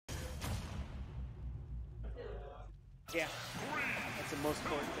Yeah, that's the most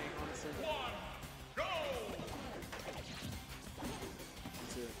important thing, honestly.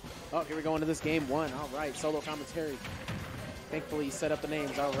 Oh, here we go into this game one. All right, solo commentary. Thankfully, you set up the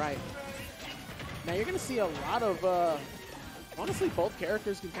names. All right. Now you're going to see a lot of, honestly, both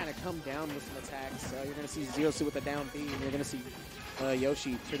characters can kind of come down with some attacks. You're going to see Zero Suit with a down B, and you're going to see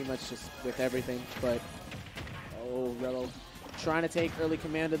Yoshi pretty much just with everything. But, oh, Rello trying to take early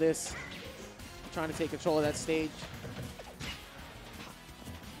command of this. Trying to take control of that stage.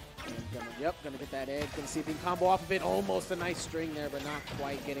 Gonna get that edge. Gonna see if he can combo off of it. Almost a nice string there, but not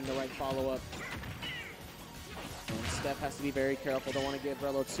quite getting the right follow-up. And Steph has to be very careful. Don't want to give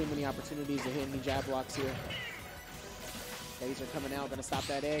Rello too many opportunities to hit any jab blocks here. Laser coming out. Gonna stop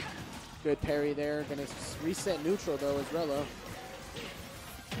that egg. Good parry there. Gonna reset neutral, though, as Rello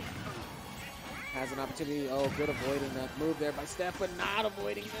has an opportunity. Oh, good avoiding that move there by Steph, but not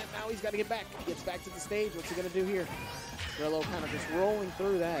avoiding that. Now he's got to get back. He gets back to the stage. What's he going to do here? Rello kind of just rolling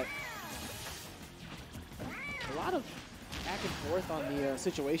through that. A lot of back and forth on the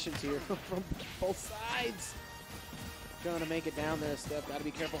situations here from both sides. Going to make it down there, Steph. Got to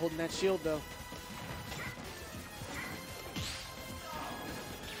be careful holding that shield, though.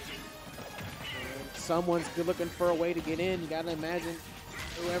 And someone's good looking for a way to get in. You got to imagine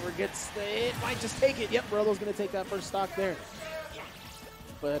whoever gets the hit might just take it. Yep, Rello's going to take that first stock there.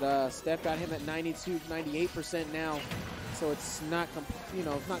 But Steph got him at 92, 98% now. So it's not,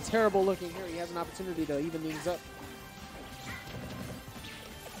 not terrible looking here. He has an opportunity to even things up.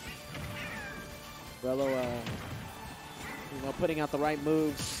 Rello, putting out the right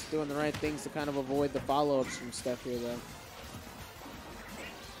moves, doing the right things to kind of avoid the follow-ups from Steph here, though. There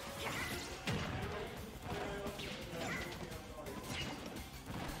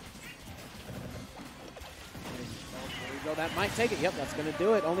we go. That might take it. Yep, that's going to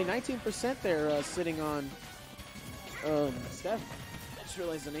do it. Only 19% there sitting on Steph. I just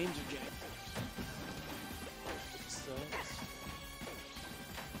realized the names are jammed. So.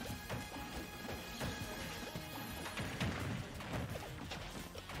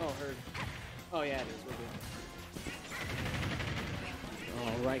 Oh, heard. Oh, yeah, it is. We're good.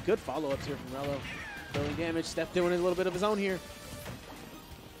 All right, good follow-ups here from Rello. Dealing damage. Steph doing a little bit of his own here.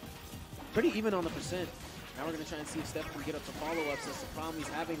 Pretty even on the percent. Now we're going to try and see if Steph can get up to follow-ups. That's the problem he's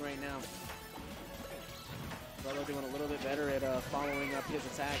having right now. Rello doing a little bit better at following up his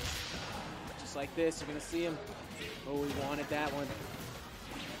attacks. Just like this, you're going to see him. Oh, he wanted that one.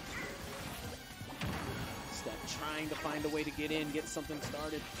 Steph trying to find a way to get in, get something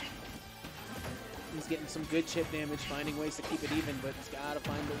started. He's getting some good chip damage, finding ways to keep it even, but he's got to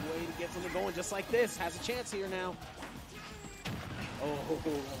find a way to get something going just like this. Has a chance here now. Oh,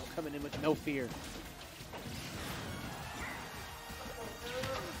 coming in with no fear.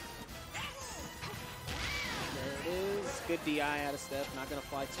 There it is. Good DI out of Steph. Not going to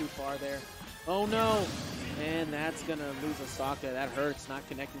fly too far there. Oh, no. And that's going to lose a stock there. That hurts. Not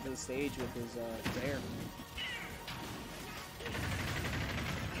connecting to the stage with his air.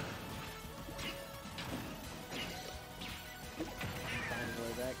 Finding a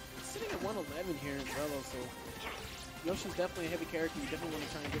way back. He's sitting at 111 here in Rello, so Yoshi's definitely a heavy character. You definitely want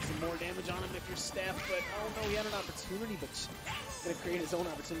to try and get some more damage on him if you're Steph, but oh no, he had an opportunity, but he's going to create his own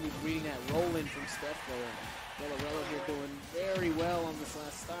opportunity reading that roll-in from Steph there. YellowRello here doing very well on this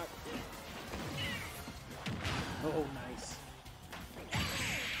last stop. Oh, nice.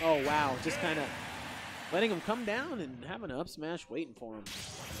 Oh, wow, just kind of letting him come down and having an up smash waiting for him.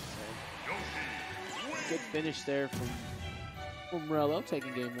 So, good finish there from Rello,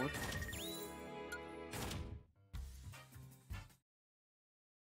 taking game one.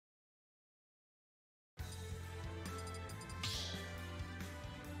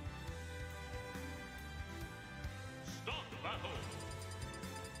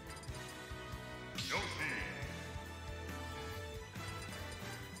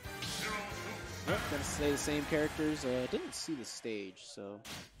 Yep, gonna say the same characters. Didn't see the stage, so.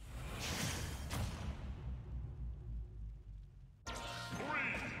 3,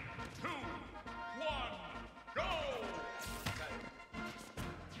 2, 1, go!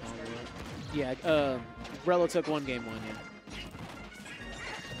 Yeah, Rello took one game one, yeah.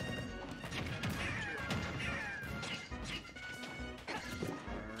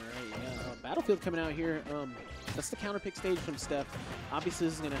 Alright, yeah. Battlefield coming out here. That's the counter pick stage from Steph. Obviously,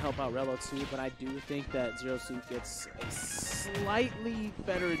 this is going to help out Rello too, but I do think that Zero Suit gets a slightly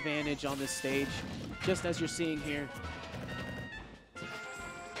better advantage on this stage, just as you're seeing here.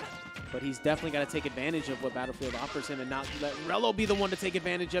 But he's definitely got to take advantage of what Battlefield offers him and not let Rello be the one to take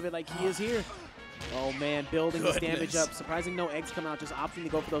advantage of it like he is here. Oh man, building his damage up. Surprising no eggs come out, just opting to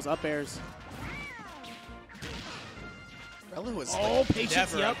go for those up airs. Rello was patience,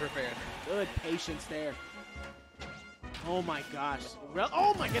 never yep. unprepared. Good patience there. Oh my gosh.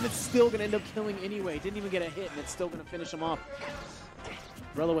 Oh my god, it's still going to end up killing anyway. Didn't even get a hit, and it's still going to finish him off.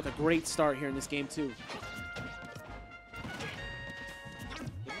 Rello with a great start here in this game, too. I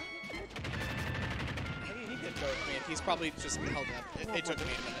mean, he did go with me. He's probably just held up. It took me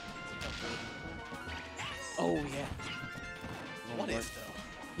a minute. Oh, yeah. What if, though?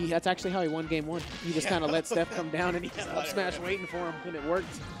 That's actually how he won game 1. He just kind of let Steph come down, and he just up smash waiting for him, and it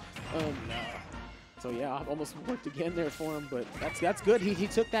worked. So yeah, almost worked again there for him, but that's good. He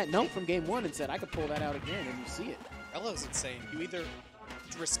took that note from game 1 and said, I could pull that out again, and you see it. Rello's insane. You either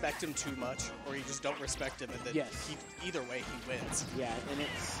respect him too much, or you just don't respect him, and then either way he wins. Yeah, and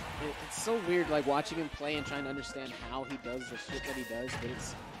it's so weird, like watching him play and trying to understand how he does the shit that he does, but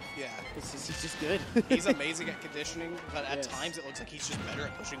he's just good. He's amazing at conditioning, but at times it looks like he's just better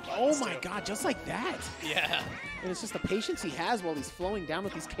at pushing buttons. Oh my god, just like that. Yeah. And it's just the patience he has while he's flowing down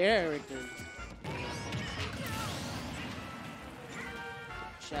with these characters.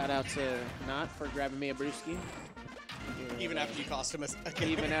 Shout out to Not for grabbing me a brewski. Even after you cost him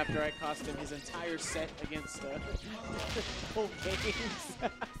even after I cost him his entire set against full games.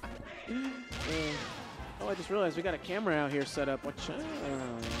 Oh, I just realized we got a camera out here set up.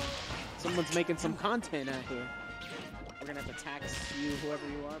 Someone's making some content out here. We're gonna have to tax you, whoever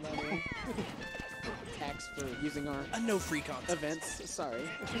you are, by the way. Tax for using our no free content events. Sorry,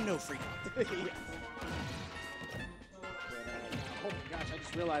 no free content. Yes. Oh my gosh, I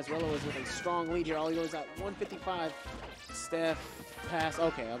just realized Rello is with a strong lead here. All he goes at 155. Steph pass.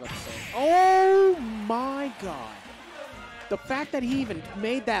 Okay, I was about to say. Oh my god. The fact that he even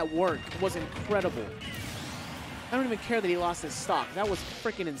made that work was incredible. I don't even care that he lost his stock. That was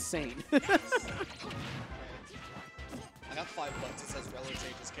freaking insane. I got $5. It says Rello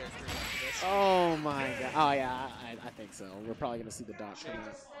changed his character after this. Oh my god. Oh yeah, I think so. We're probably going to see the doc come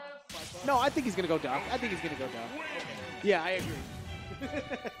out. No, I think he's going to go doc. Yeah, I agree.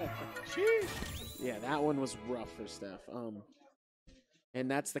 Yeah, that one was rough for Steph. And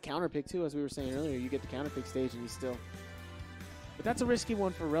that's the counter pick too, as we were saying earlier. You get the counter pick stage and he's still... But that's a risky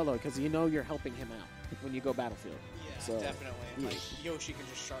one for Rello because you know you're helping him out when you go Battlefield. Yeah, so, definitely. Like, Yoshi can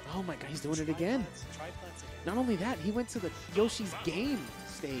just sharp. Oh my god, he's doing it again. Triplets again. Not only that, he went to the Yoshi's game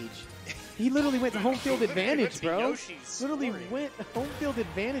stage. He literally went to home field advantage, bro. Literally went home field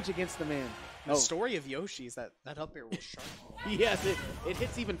advantage against the man. The story of Yoshi's that up air was sharp. Yes, it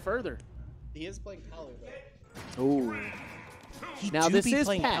hits even further. He is playing Palu though. Ooh. Now this is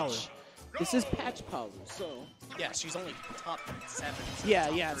patch. This is patch Palu, so. Yeah, she's only top 7. Yeah,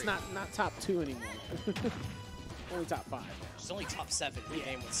 top 3. It's not top 2 anymore. Only top 5. She's only top 7 in the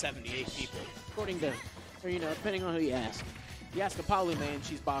game with 78 people. According to, or depending on who you ask. You ask a Palu man,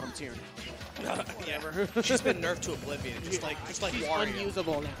 she's bottom tier now. Yeah, she's been nerfed to oblivion, just like she's Wario.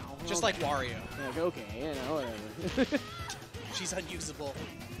 Unusable now. Just like Wario. Like, okay, whatever. She's unusable.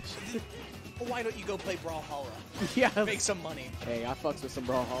 Well, why don't you go play Brawlhalla? Yeah. Make some money. Hey, I fucks with some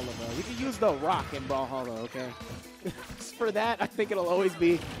Brawlhalla, bro. We can use the rock in Brawlhalla, okay? For that, I think it'll always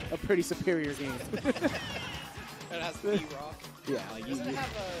be a pretty superior game. It has the rock. Yeah, like Doesn't it have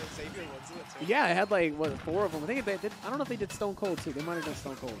Xavier Woods in it too? Yeah, it had like 4 of them. I think they did. I don't know if they did Stone Cold too. They might have done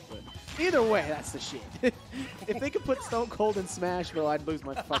Stone Cold, but either way, that's the shit. If they could put Stone Cold in Smash, bro, I'd lose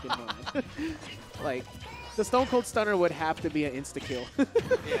my fucking mind. Like, the Stone Cold stunner would have to be an insta kill.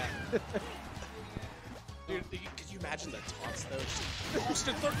 Yeah. Dude, could you imagine the taunts though?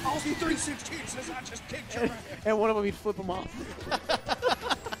 Austin 316 says I just kicked your ass. And one of them, he'd flip them off.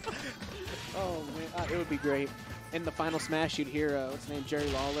 Oh man, it would be great. In the final Smash, you'd hear what's his name, Jerry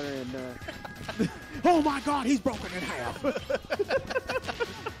Lawler, and oh my God, he's broken in half.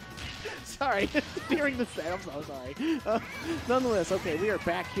 Sorry, during the set, I'm so sorry. Nonetheless, okay, we are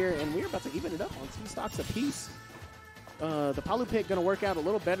back here, and we're about to even it up on 2 stocks apiece. The Palu pick going to work out a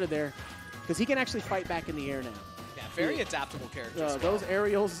little better there, because he can actually fight back in the air now. Yeah, very adaptable character. Those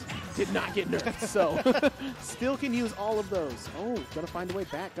aerials did not get nerfed, so still can use all of those. Oh, going to find a way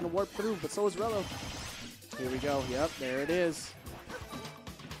back, going to warp through, but so is Rello. Here we go. Yep, there it is.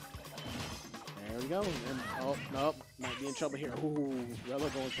 There we go. And, oh, nope. Might be in trouble here. Ooh, Rello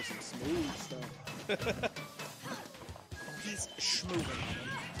going for some smooth stuff. He's schmoovin'.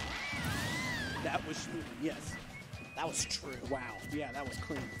 That was smooth. Yes. That was true. Wow. Yeah, that was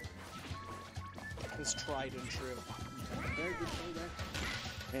clean. It was tried and true. Very good play there.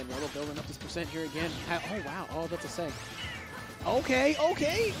 And Rello building up his percent here again. Oh, wow. Oh, that's a seg. Okay,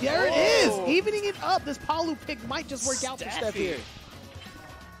 okay. There it is. Evening it up. This Palu pick might just work out for Steph here.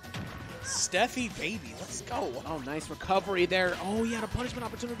 Steffi, baby. Let's go. Oh, nice recovery there. Oh, he had a punishment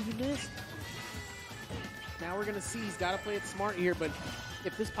opportunity he missed. Now we're going to see he's got to play it smart here, but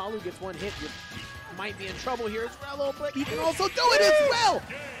if this Palu gets one hit, you might be in trouble here. It's Rello, but he can also do it as well.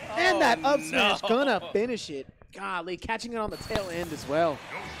 And that up smash gonna finish it. Golly, catching it on the tail end as well.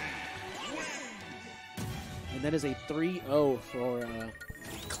 And that is a 3-0 for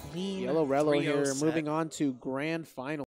Clean YellowRello here, 3-0 set. moving on to grand final.